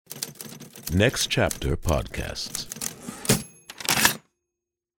Next Chapter Podcasts.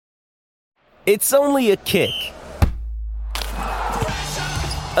 It's only a kick,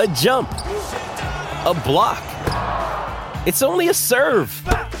 a jump, a block. It's only a serve.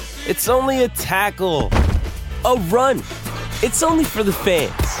 It's only a tackle, a run. It's only for the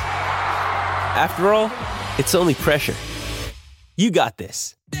fans. After all, it's only pressure. You got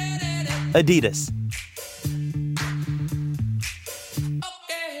this. Adidas.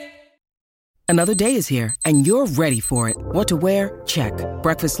 Another day is here, and you're ready for it. What to wear? Check.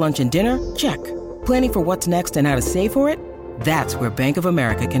 Breakfast, lunch, and dinner? Check. Planning for what's next and how to save for it? That's where Bank of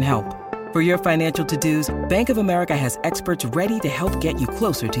America can help. For your financial to-dos, Bank of America has experts ready to help get you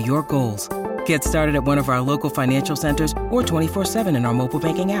closer to your goals. Get started at one of our local financial centers or 24/7 in our mobile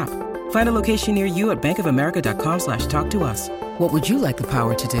banking app. Find a location near you at bankofamerica.com/talktous. What would you like the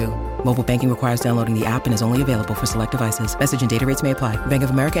power to do? Mobile banking requires downloading the app and is only available for select devices. Message and data rates may apply. Bank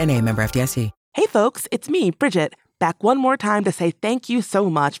of America N.A., member FDIC. Hey folks, it's me, Bridget, back one more time to say thank you so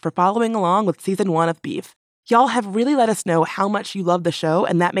much for following along with Season 1 of Beef. Y'all have really let us know how much you love the show,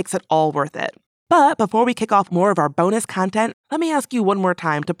 and that makes it all worth it. But before we kick off more of our bonus content, let me ask you one more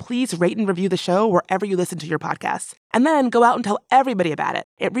time to please rate and review the show wherever you listen to your podcasts. And then go out and tell everybody about it.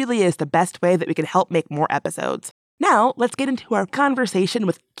 It really is the best way that we can help make more episodes. Now, let's get into our conversation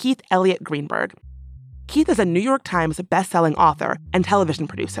with Keith Elliot Greenberg. Keith is a New York Times best-selling author and television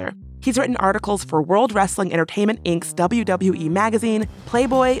producer. He's written articles for World Wrestling Entertainment Inc.'s WWE Magazine,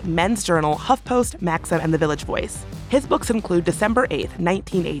 Playboy, Men's Journal, HuffPost, Maxim, and The Village Voice. His books include December 8th,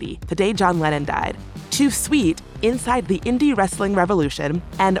 1980, the day John Lennon died, Too Sweet, Inside the Indie Wrestling Revolution,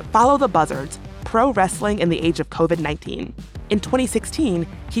 and Follow the Buzzards, Pro Wrestling in the Age of COVID-19. In 2016,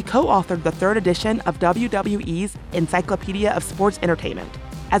 he co-authored the third edition of WWE's Encyclopedia of Sports Entertainment,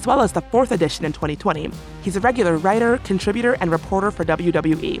 as well as the fourth edition in 2020. He's a regular writer, contributor, and reporter for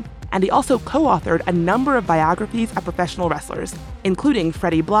WWE, and he also co-authored a number of biographies of professional wrestlers, including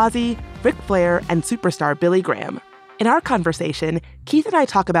Freddie Blassie, Ric Flair, and superstar Billy Graham. In our conversation, Keith and I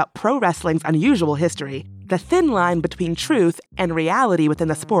talk about pro wrestling's unusual history, the thin line between truth and reality within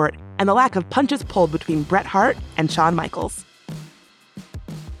the sport, and the lack of punches pulled between Bret Hart and Shawn Michaels.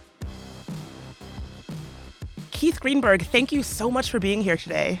 Keith Greenberg, thank you so much for being here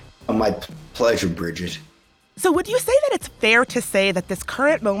today. My pleasure, Bridget. So would you say that it's fair to say that this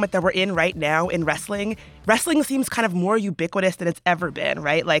current moment that we're in right now in wrestling seems kind of more ubiquitous than it's ever been,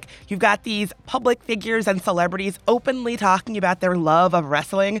 right? Like, you've got these public figures and celebrities openly talking about their love of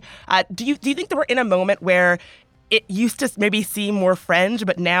wrestling. Do you think that we're in a moment where it used to maybe seem more fringe,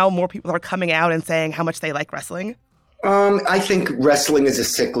 but now more people are coming out and saying how much they like wrestling? I think wrestling is a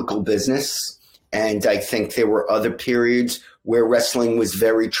cyclical business. And I think there were other periods where wrestling was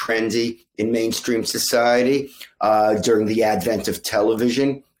very trendy in mainstream society during the advent of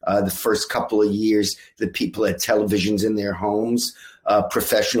television. The first couple of years that people had televisions in their homes,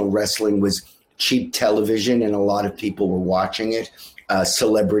 professional wrestling was cheap television and a lot of people were watching it.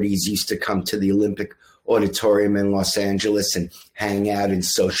 Celebrities used to come to the Olympic Auditorium in Los Angeles and hang out and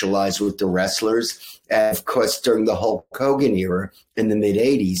socialize with the wrestlers. And of course, during the Hulk Hogan era in the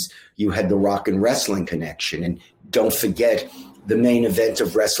mid-'80s, you had the rock and wrestling connection. And don't forget, the main event of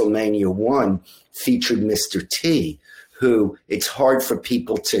WrestleMania 1 featured Mr. T, who it's hard for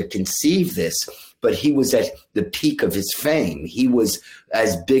people to conceive this, but he was at the peak of his fame. He was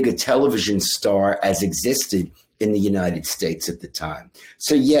as big a television star as existed in the United States at the time.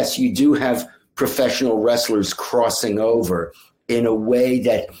 So yes, you do have professional wrestlers crossing over in a way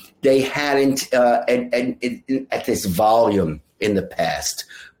that they hadn't at this volume in the past.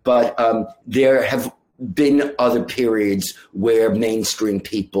 But there have been other periods where mainstream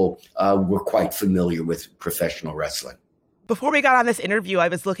people were quite familiar with professional wrestling. Before we got on this interview, I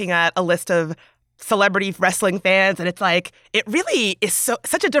was looking at a list of celebrity wrestling fans, and it's like, it really is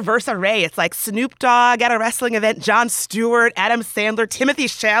such a diverse array. It's like Snoop Dogg at a wrestling event, Jon Stewart, Adam Sandler, Timothée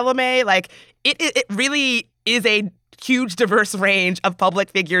Chalamet. Like, it really is a huge, diverse range of public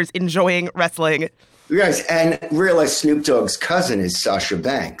figures enjoying wrestling. Yes, and realize Snoop Dogg's cousin is Sasha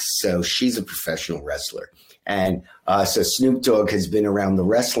Banks, so she's a professional wrestler. And so Snoop Dogg has been around the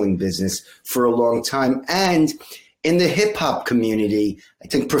wrestling business for a long time. And in the hip-hop community, I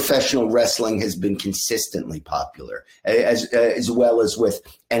think professional wrestling has been consistently popular, as well as with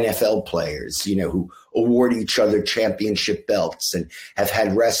NFL players, you know, who award each other championship belts and have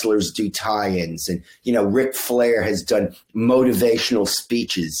had wrestlers do tie-ins. And, you know, Ric Flair has done motivational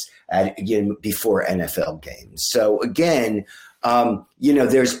speeches before NFL games. So, again, you know,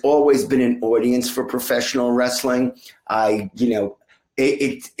 there's always been an audience for professional wrestling.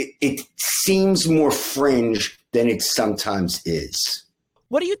 It seems more fringe than it sometimes is.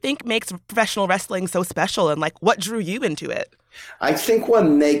 What do you think makes professional wrestling so special, and what drew you into it? I think what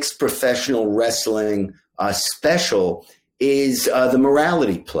makes professional wrestling special is the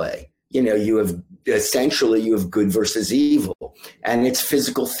morality play. You have good versus evil, and it's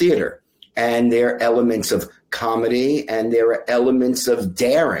physical theater. And there are elements of comedy and there are elements of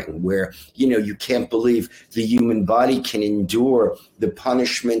daring where, you can't believe the human body can endure the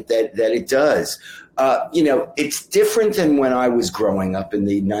punishment that it does. It's different than when I was growing up in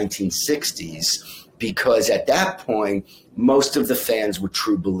the 1960s, because at that point, most of the fans were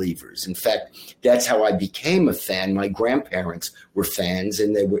true believers. In fact, that's how I became a fan. My grandparents were fans,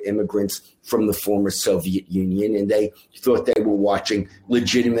 and they were immigrants from the former Soviet Union, and they thought they were watching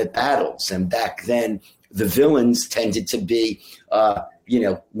legitimate battles. And back then, the villains tended to be,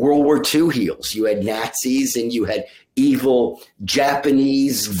 World War II heels. You had Nazis and you had evil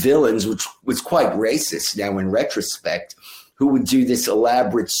Japanese villains, which was quite racist now in retrospect, who would do this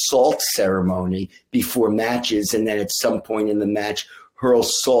elaborate salt ceremony before matches, and then at some point in the match hurl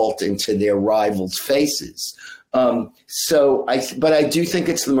salt into their rivals' faces. But I do think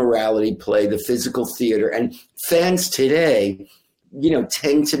it's the morality play, the physical theater, and fans today,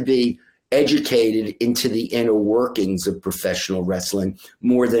 tend to be educated into the inner workings of professional wrestling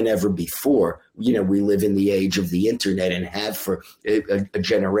more than ever before. We live in the age of the internet and have for a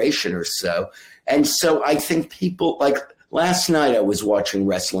generation or so. And so I think people last night I was watching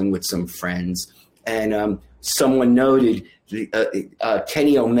wrestling with some friends, and someone noted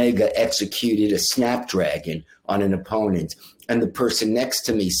Kenny Omega executed a snapdragon on an opponent, and the person next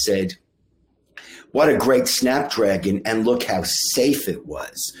to me said, "What a great snapdragon, and look how safe it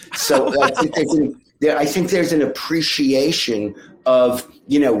was." So I think there's an appreciation of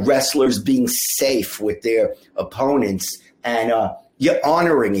wrestlers being safe with their opponents and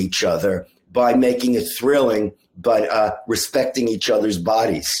honoring each other by making it thrilling, but respecting each other's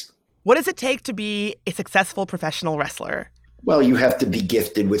bodies. What does it take to be a successful professional wrestler? Well, you have to be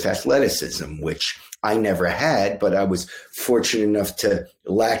gifted with athleticism, which I never had, but I was fortunate enough to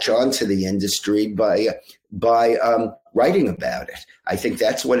latch onto the industry by writing about it. I think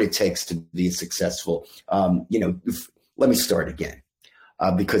that's what it takes to be successful. Let me start again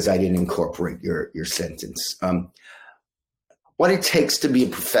because I didn't incorporate your sentence. What it takes to be a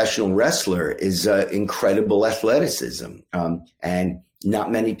professional wrestler is incredible athleticism, and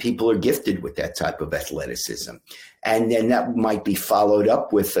not many people are gifted with that type of athleticism. And then that might be followed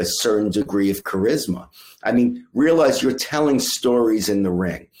up with a certain degree of charisma. I mean, realize you're telling stories in the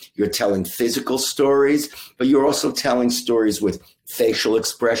ring. You're telling physical stories, but you're also telling stories with facial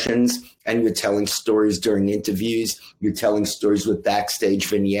expressions, and you're telling stories during interviews. You're telling stories with backstage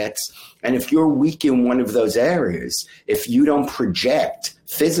vignettes. And if you're weak in one of those areas, if you don't project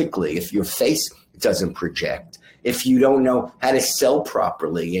physically, if your face doesn't project, if you don't know how to sell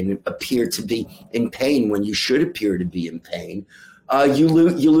properly and appear to be in pain when you should appear to be in pain, you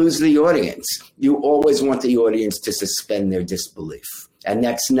lose the audience. You always want the audience to suspend their disbelief. And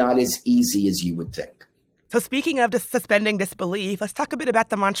that's not as easy as you would think. So speaking of suspending disbelief, let's talk a bit about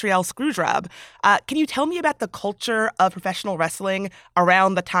the Montreal Screwjob. Can you tell me about the culture of professional wrestling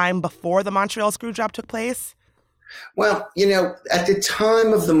around the time before the Montreal Screwjob took place? Well, at the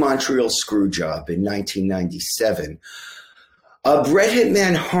time of the Montreal Screwjob in 1997, Bret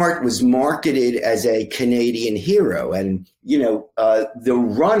Hitman Hart was marketed as a Canadian hero. And, the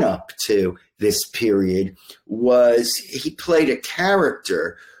run-up to this period was he played a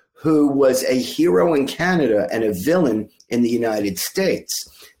character who was a hero in Canada and a villain in the United States.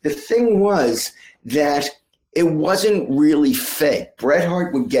 The thing was that it wasn't really fake. Bret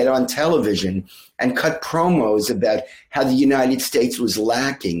Hart would get on television and cut promos about how the United States was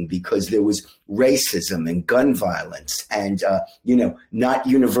lacking because there was racism and gun violence and, not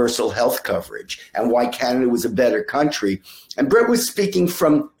universal health coverage, and why Canada was a better country. And Bret was speaking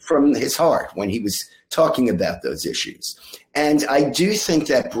from his heart when he was talking about those issues. And I do think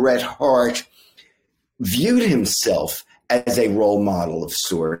that Bret Hart viewed himself as a role model of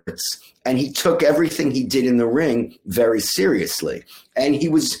sorts, and he took everything he did in the ring very seriously. And he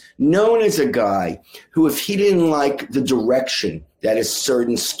was known as a guy who, if he didn't like the direction that a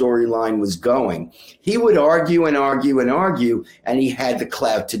certain storyline was going, he would argue and argue and argue, and he had the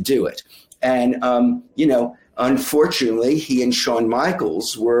clout to do it. And, unfortunately, he and Shawn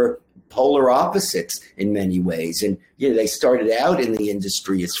Michaels were polar opposites in many ways. And, they started out in the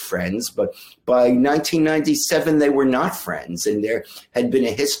industry as friends, but by 1997, they were not friends. And there had been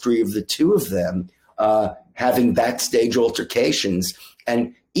a history of the two of them having backstage altercations.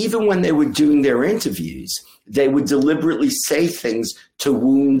 And even when they were doing their interviews, they would deliberately say things to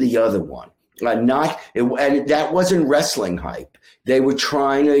wound the other one. And that wasn't wrestling hype. They were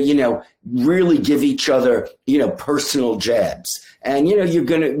trying to, really give each other, personal jabs. And,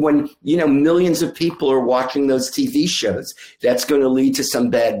 when, millions of people are watching those TV shows, that's going to lead to some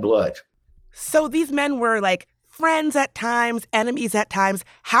bad blood. So these men were like friends at times, enemies at times.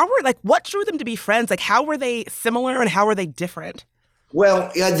 What drew them to be friends? Like, how were they similar and how were they different?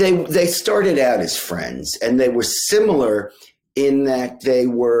 Well, they started out as friends, and they were similar in that they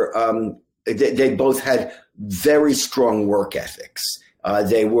were, they both had very strong work ethics.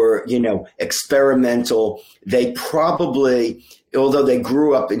 They were, experimental. They probably, although they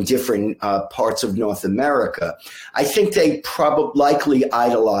grew up in different parts of North America, I think they likely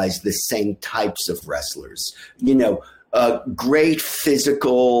idolized the same types of wrestlers. Great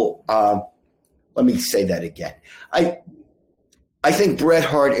physical. Let me say that again. I think Bret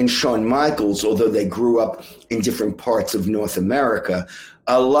Hart and Shawn Michaels, although they grew up in different parts of North America,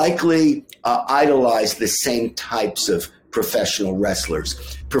 likely idolized the same types of professional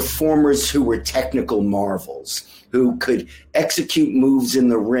wrestlers, performers who were technical marvels, who could execute moves in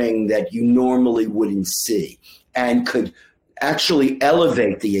the ring that you normally wouldn't see, and could actually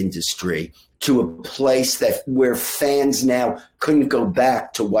elevate the industry to a place where fans now couldn't go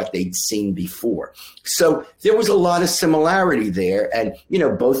back to what they'd seen before. So there was a lot of similarity there. And,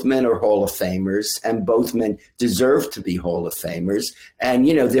 both men are Hall of Famers, and both men deserve to be Hall of Famers. And,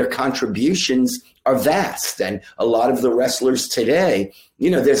 their contributions are vast. And a lot of the wrestlers today,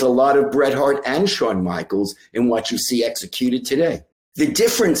 there's a lot of Bret Hart and Shawn Michaels in what you see executed today. The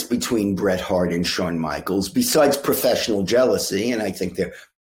difference between Bret Hart and Shawn Michaels, besides professional jealousy, and I think there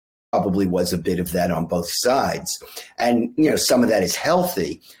probably was a bit of that on both sides, and some of that is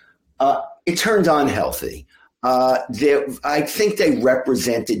healthy, it turned unhealthy. I think they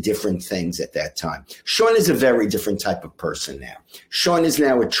represented different things at that time. Shawn is a very different type of person now. Shawn is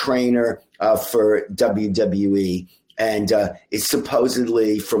now a trainer for WWE, and is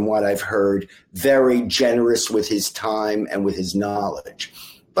supposedly, from what I've heard, very generous with his time and with his knowledge.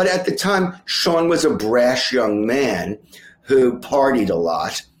 But at the time, Shawn was a brash young man who partied a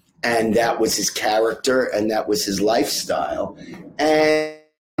lot, and that was his character and that was his lifestyle. And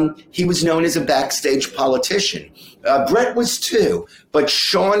he was known as a backstage politician. Bret was too, but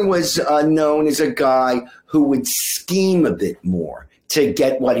Shawn was known as a guy who would scheme a bit more to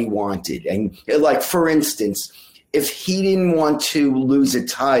get what he wanted. And like, for instance, if he didn't want to lose a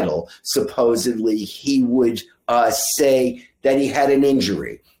title, supposedly he would say that he had an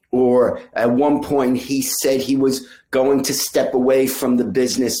injury. Or at one point he said he was going to step away from the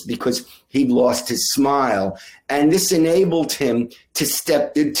business because he'd lost his smile. And this enabled him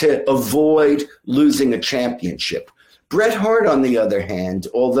to avoid losing a championship. Bret Hart, on the other hand,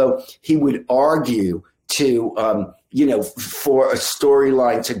 although he would argue to, for a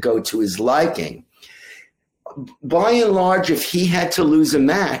storyline to go to his liking, by and large, if he had to lose a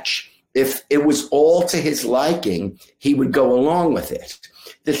match, if it was all to his liking, he would go along with it.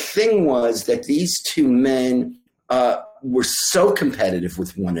 The thing was that these two men were so competitive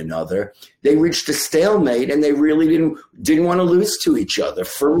with one another, they reached a stalemate, and they really didn't want to lose to each other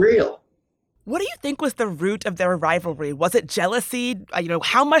for real. What do you think was the root of their rivalry? Was it jealousy?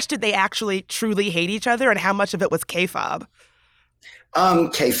 How much did they actually truly hate each other, and how much of it was kayfabe?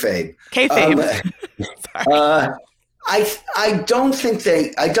 Kayfabe. Kayfabe. I don't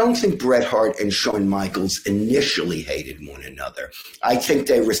think Bret Hart and Shawn Michaels initially hated one another. I think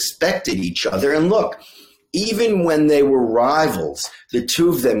they respected each other. And look, even when they were rivals, the two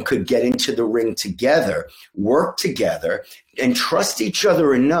of them could get into the ring together, work together, and trust each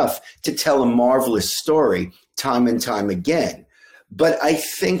other enough to tell a marvelous story time and time again. But I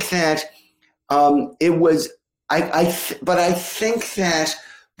think that I think that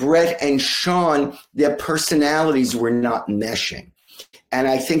Bret and Shawn, their personalities were not meshing. And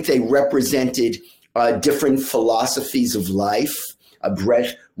I think they represented different philosophies of life.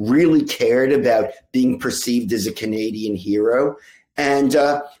 Bret really cared about being perceived as a Canadian hero. And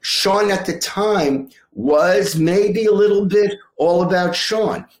Shawn at the time was maybe a little bit all about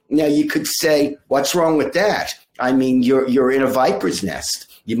Shawn. Now, you could say, what's wrong with that? I mean, you're in a viper's nest.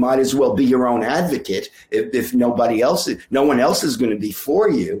 You might as well be your own advocate if no one else is going to be for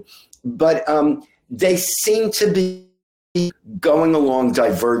you. But they seem to be going along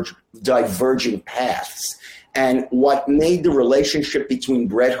divergent paths. And what made the relationship between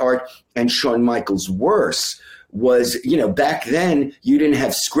Bret Hart and Shawn Michaels worse was, back then you didn't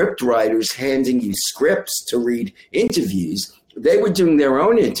have script writers handing you scripts to read interviews. They were doing their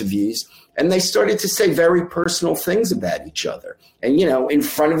own interviews, and they started to say very personal things about each other. And, in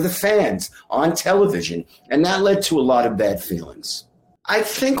front of the fans, on television. And that led to a lot of bad feelings. I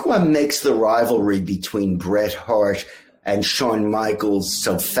think what makes the rivalry between Bret Hart and Shawn Michaels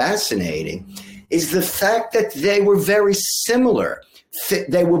so fascinating is the fact that they were very similar.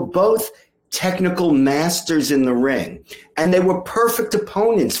 They were both technical masters in the ring, and they were perfect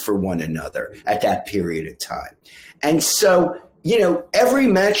opponents for one another at that period of time. And so, every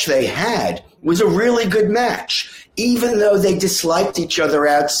match they had was a really good match. Even though they disliked each other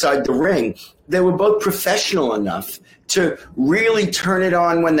outside the ring, they were both professional enough to really turn it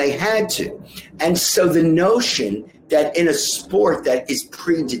on when they had to. And so the notion that in a sport that is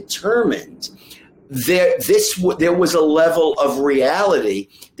predetermined, there was a level of reality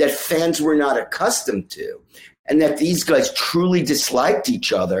that fans were not accustomed to, and that these guys truly disliked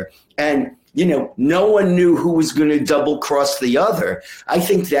each other, and no one knew who was going to double cross the other. I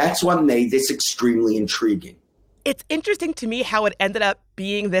think that's what made this extremely intriguing. It's interesting to me how it ended up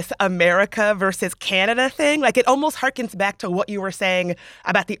being this America versus Canada thing. Like, it almost harkens back to what you were saying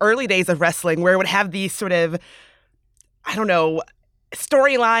about the early days of wrestling, where it would have these sort of, I don't know,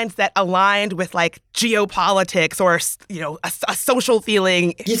 storylines that aligned with like geopolitics or, a social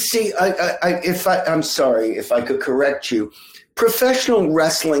feeling. You see, I'm sorry if I could correct you. Professional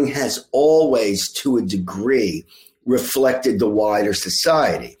wrestling has always, to a degree, reflected the wider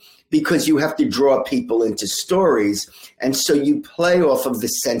society, because you have to draw people into stories, and so you play off of the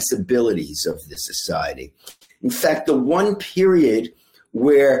sensibilities of the society. In fact, the one period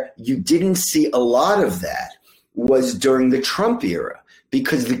where you didn't see a lot of that was during the Trump era,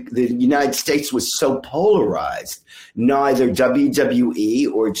 because the United States was so polarized. Neither WWE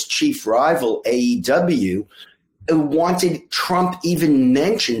or its chief rival, AEW, wanted Trump even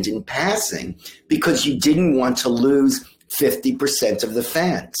mentioned in passing, because you didn't want to lose 50% of the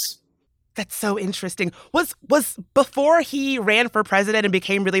fans. That's so interesting. Was before he ran for president and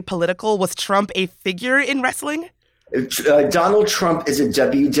became really political, was Trump a figure in wrestling? Donald Trump is a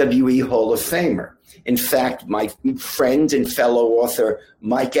WWE Hall of Famer. In fact, my friend and fellow author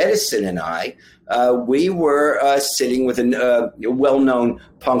Mike Edison and I, we were sitting with a well-known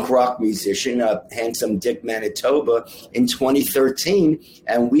punk rock musician, Handsome Dick Manitoba, in 2013,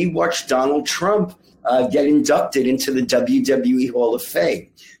 and we watched Donald Trump get inducted into the WWE Hall of Fame.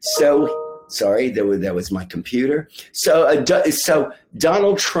 So, sorry, that was my computer. So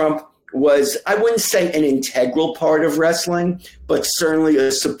Donald Trump was, I wouldn't say an integral part of wrestling, but certainly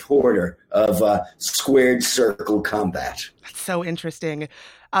a supporter of squared circle combat. That's so interesting.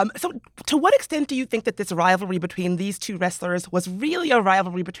 So to what extent do you think that this rivalry between these two wrestlers was really a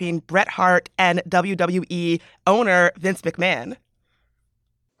rivalry between Bret Hart and WWE owner Vince McMahon?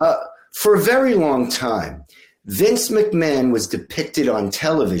 For a very long time, Vince McMahon was depicted on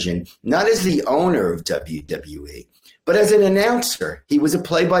television not as the owner of WWE, but as an announcer. He was a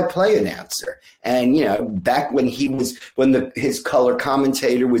play-by-play announcer. And, back when his color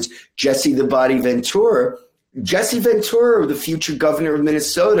commentator was Jesse the Body Ventura, Jesse Ventura, the future governor of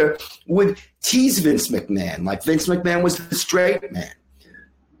Minnesota, would tease Vince McMahon, like Vince McMahon was the straight man.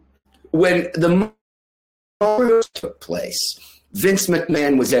 When the Memorial took place, Vince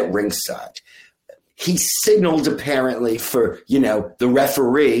McMahon was at ringside. He signaled apparently for, the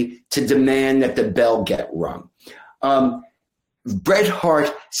referee to demand that the bell get rung. Bret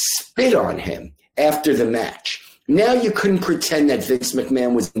Hart spit on him after the match. Now you couldn't pretend that Vince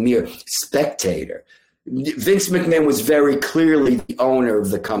McMahon was a mere spectator. Vince McMahon was very clearly the owner of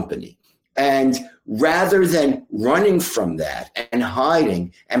the company. And rather than running from that and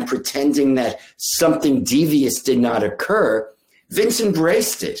hiding and pretending that something devious did not occur, Vince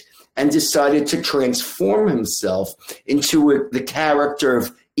embraced it and decided to transform himself into the character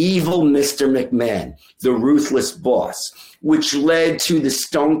of evil Mr. McMahon, the ruthless boss, which led to the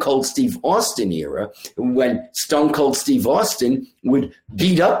Stone Cold Steve Austin era, when Stone Cold Steve Austin would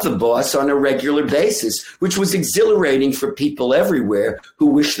beat up the boss on a regular basis, which was exhilarating for people everywhere who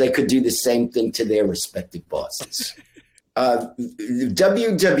wish they could do the same thing to their respective bosses.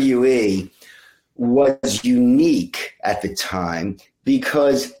 WWE was unique at the time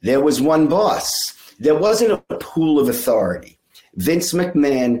because there was one boss. There wasn't a pool of authority. Vince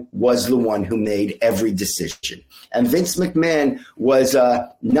McMahon was the one who made every decision. And Vince McMahon was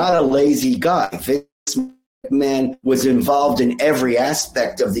not a lazy guy. Vince McMahon was involved in every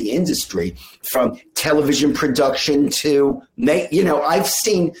aspect of the industry, from television production to, I've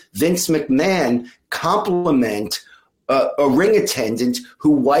seen Vince McMahon compliment a ring attendant who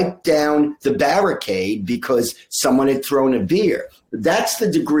wiped down the barricade because someone had thrown a beer. That's the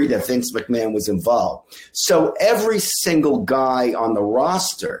degree that Vince McMahon was involved. So every single guy on the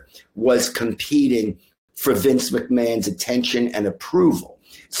roster was competing for Vince McMahon's attention and approval.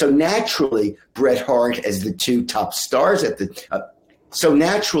 So naturally, Bret Hart, as the two top stars at the So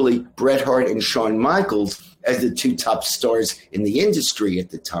naturally, Bret Hart and Shawn Michaels, as the two top stars in the industry at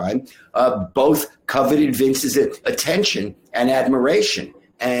the time, both coveted Vince's attention and admiration.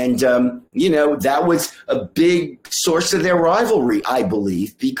 And, that was a big source of their rivalry, I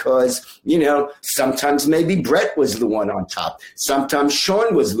believe, because, sometimes maybe Bret was the one on top. Sometimes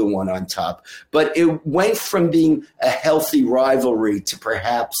Shawn was the one on top. But it went from being a healthy rivalry to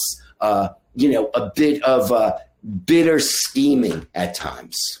perhaps, a bit of bitter scheming at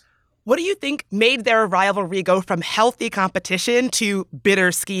times. What do you think made their rivalry go from healthy competition to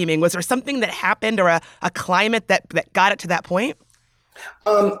bitter scheming? Was there something that happened or a climate that got it to that point?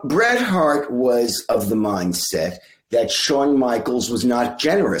 Bret Hart was of the mindset that Shawn Michaels was not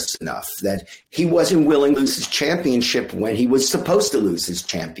generous enough, that he wasn't willing to lose his championship when he was supposed to lose his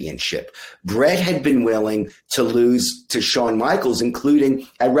championship. Bret had been willing to lose to Shawn Michaels, including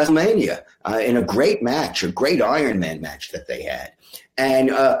at WrestleMania, in a great match, a great Iron Man match that they had.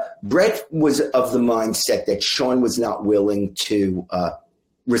 And Bret was of the mindset that Shawn was not willing to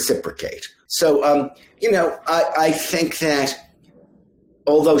reciprocate. So, I think that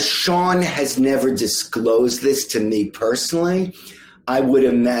although Shawn has never disclosed this to me personally, I would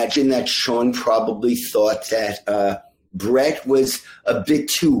imagine that Shawn probably thought that Bret was a bit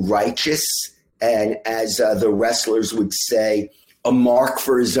too righteous and, as the wrestlers would say, a mark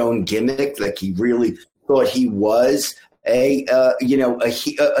for his own gimmick, like he really thought he was a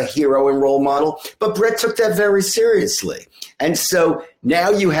hero and role model. But Bret took that very seriously. And so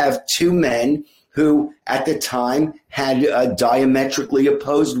now you have two men who at the time had diametrically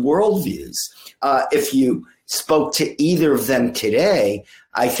opposed worldviews. If you spoke to either of them today,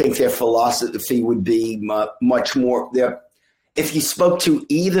 I think their philosophy would be much more. If you spoke to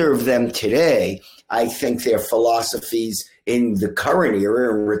either of them today, I think their philosophies in the current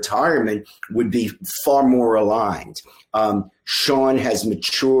era, in retirement, would be far more aligned. Shawn has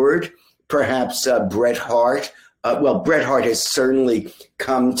matured. Perhaps Bret Hart. Bret Hart has certainly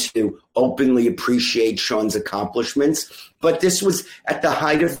come to openly appreciate Shawn's accomplishments, but this was at the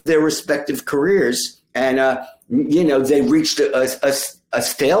height of their respective careers. And, they reached a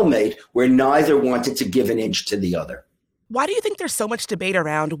stalemate where neither wanted to give an inch to the other. Why do you think there's so much debate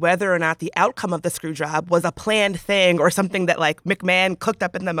around whether or not the outcome of the screw job was a planned thing or something that McMahon cooked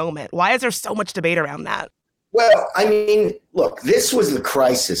up in the moment? Why is there so much debate around that? Well, I mean, look, this was the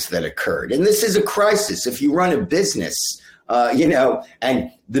crisis that occurred. And this is a crisis. If you run a business,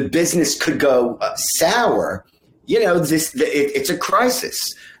 and the business could go sour, it's a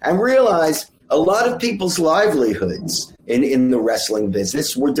crisis. And realize a lot of people's livelihoods in the wrestling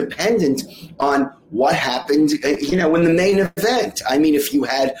business were dependent on what happened, in the main event. I mean, if you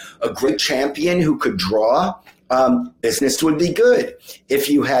had a great champion who could draw, business would be good. If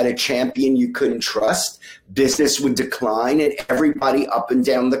you had a champion you couldn't trust, business would decline, and everybody up and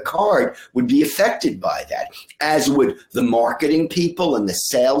down the card would be affected by that, as would the marketing people and the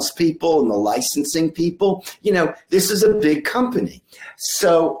sales people and the licensing people. This is a big company.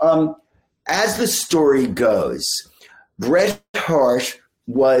 So as the story goes, Bret Hart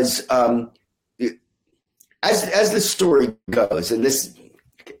was, as the story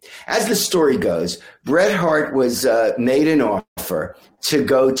goes, Bret Hart was made an offer to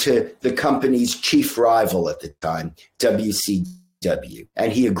go to the company's chief rival at the time, WCW,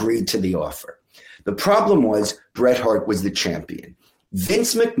 and he agreed to the offer. The problem was Bret Hart was the champion.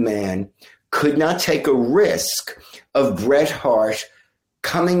 Vince McMahon could not take a risk of Bret Hart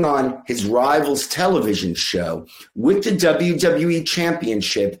coming on his rival's television show with the WWE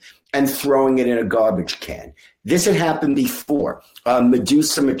Championship and throwing it in a garbage can. This had happened before.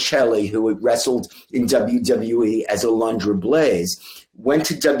 Medusa Michelli, who had wrestled in WWE as Alundra Blaze, went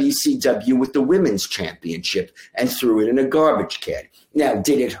to WCW with the Women's Championship and threw it in a garbage can. Now,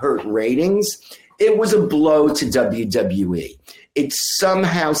 did it hurt ratings? It was a blow to WWE. It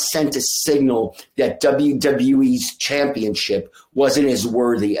somehow sent a signal that WWE's championship wasn't as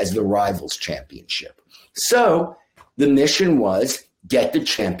worthy as the rival's championship. So the mission was get the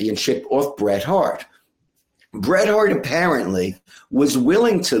championship off Bret Hart. Bret Hart apparently was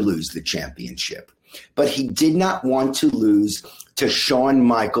willing to lose the championship, but he did not want to lose to Shawn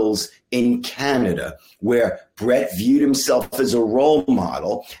Michaels in Canada, where Bret viewed himself as a role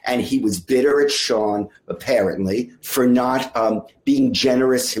model, and he was bitter at Shawn, apparently, for not being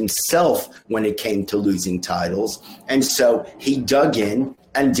generous himself when it came to losing titles. And so he dug in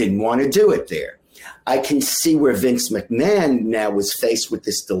and didn't want to do it there. I can see where Vince McMahon now was faced with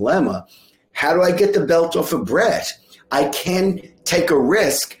this dilemma. How do I get the belt off of Bret? I can take a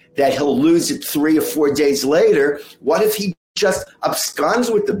risk that he'll lose it 3 or 4 days later. What if he just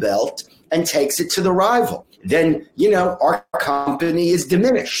absconds with the belt and takes it to the rival? then, our company is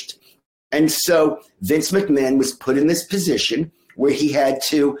diminished. And so Vince McMahon was put in this position where he had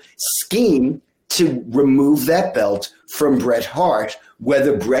to scheme to remove that belt from Bret Hart,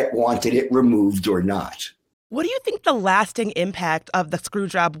 whether Bret wanted it removed or not. What do you think the lasting impact of the screw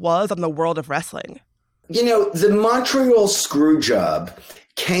job was on the world of wrestling? The Montreal screw job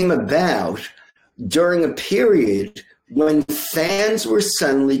came about during a period when fans were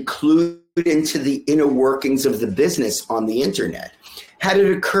suddenly clued into the inner workings of the business on the internet. Had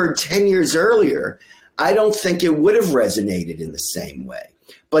it occurred 10 years earlier, I don't think it would have resonated in the same way.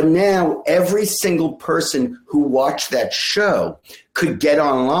 But now every single person who watched that show could get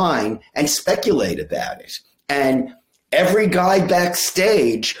online and speculate about it. And every guy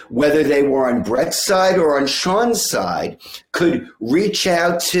backstage, whether they were on Bret's side or on Shawn's side, could reach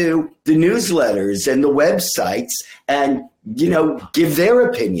out to the newsletters and the websites and, give their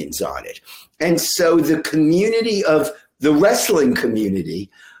opinions on it. And so the community of the wrestling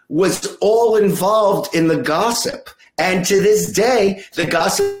community was all involved in the gossip. And to this day, the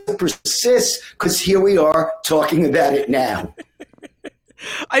gossip persists because here we are talking about it now.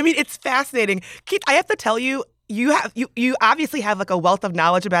 I mean, it's fascinating. Keith, I have to tell you, you obviously have like a wealth of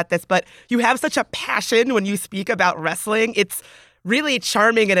knowledge about this, but you have such a passion when you speak about wrestling. It's really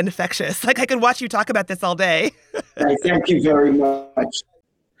charming and infectious. Like I could watch you talk about this all day. Thank you very much.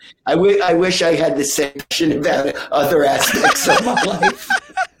 I wish I had the same passion about other aspects of my life.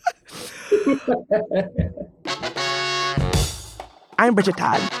 I'm Bridget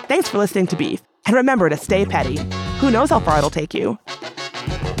Todd. Thanks for listening to Beef. And remember to stay petty. Who knows how far it'll take you?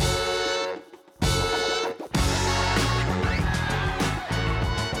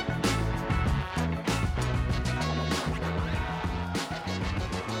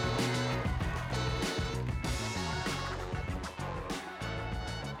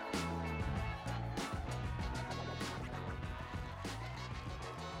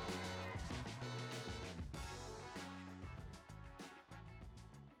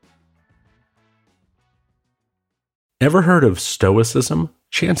 Ever heard of Stoicism?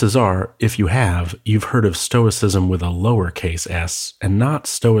 Chances are, if you have, you've heard of Stoicism with a lowercase s and not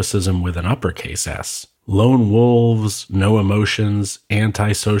Stoicism with an uppercase S. Lone wolves, no emotions,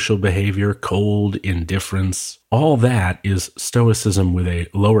 antisocial behavior, cold indifference. All that is Stoicism with a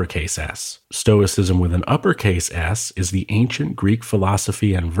lowercase s. Stoicism with an uppercase S is the ancient Greek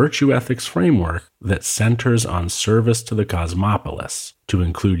philosophy and virtue ethics framework that centers on service to the cosmopolis, to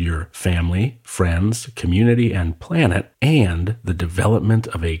include your family, friends, community, and planet, and the development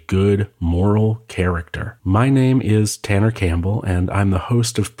of a good moral character. My name is Tanner Campbell, and I'm the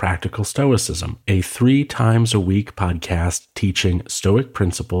host of Practical Stoicism, a 3 times a week podcast teaching Stoic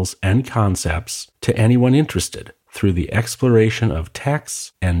principles and concepts to anyone interested through the exploration of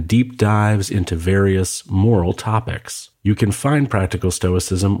texts and deep dives into various moral topics. You can find Practical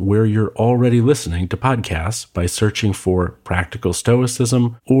Stoicism where you're already listening to podcasts by searching for Practical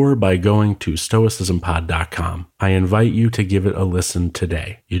Stoicism or by going to stoicismpod.com. I invite you to give it a listen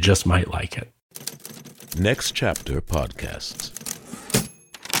today. You just might like it. Next Chapter Podcasts.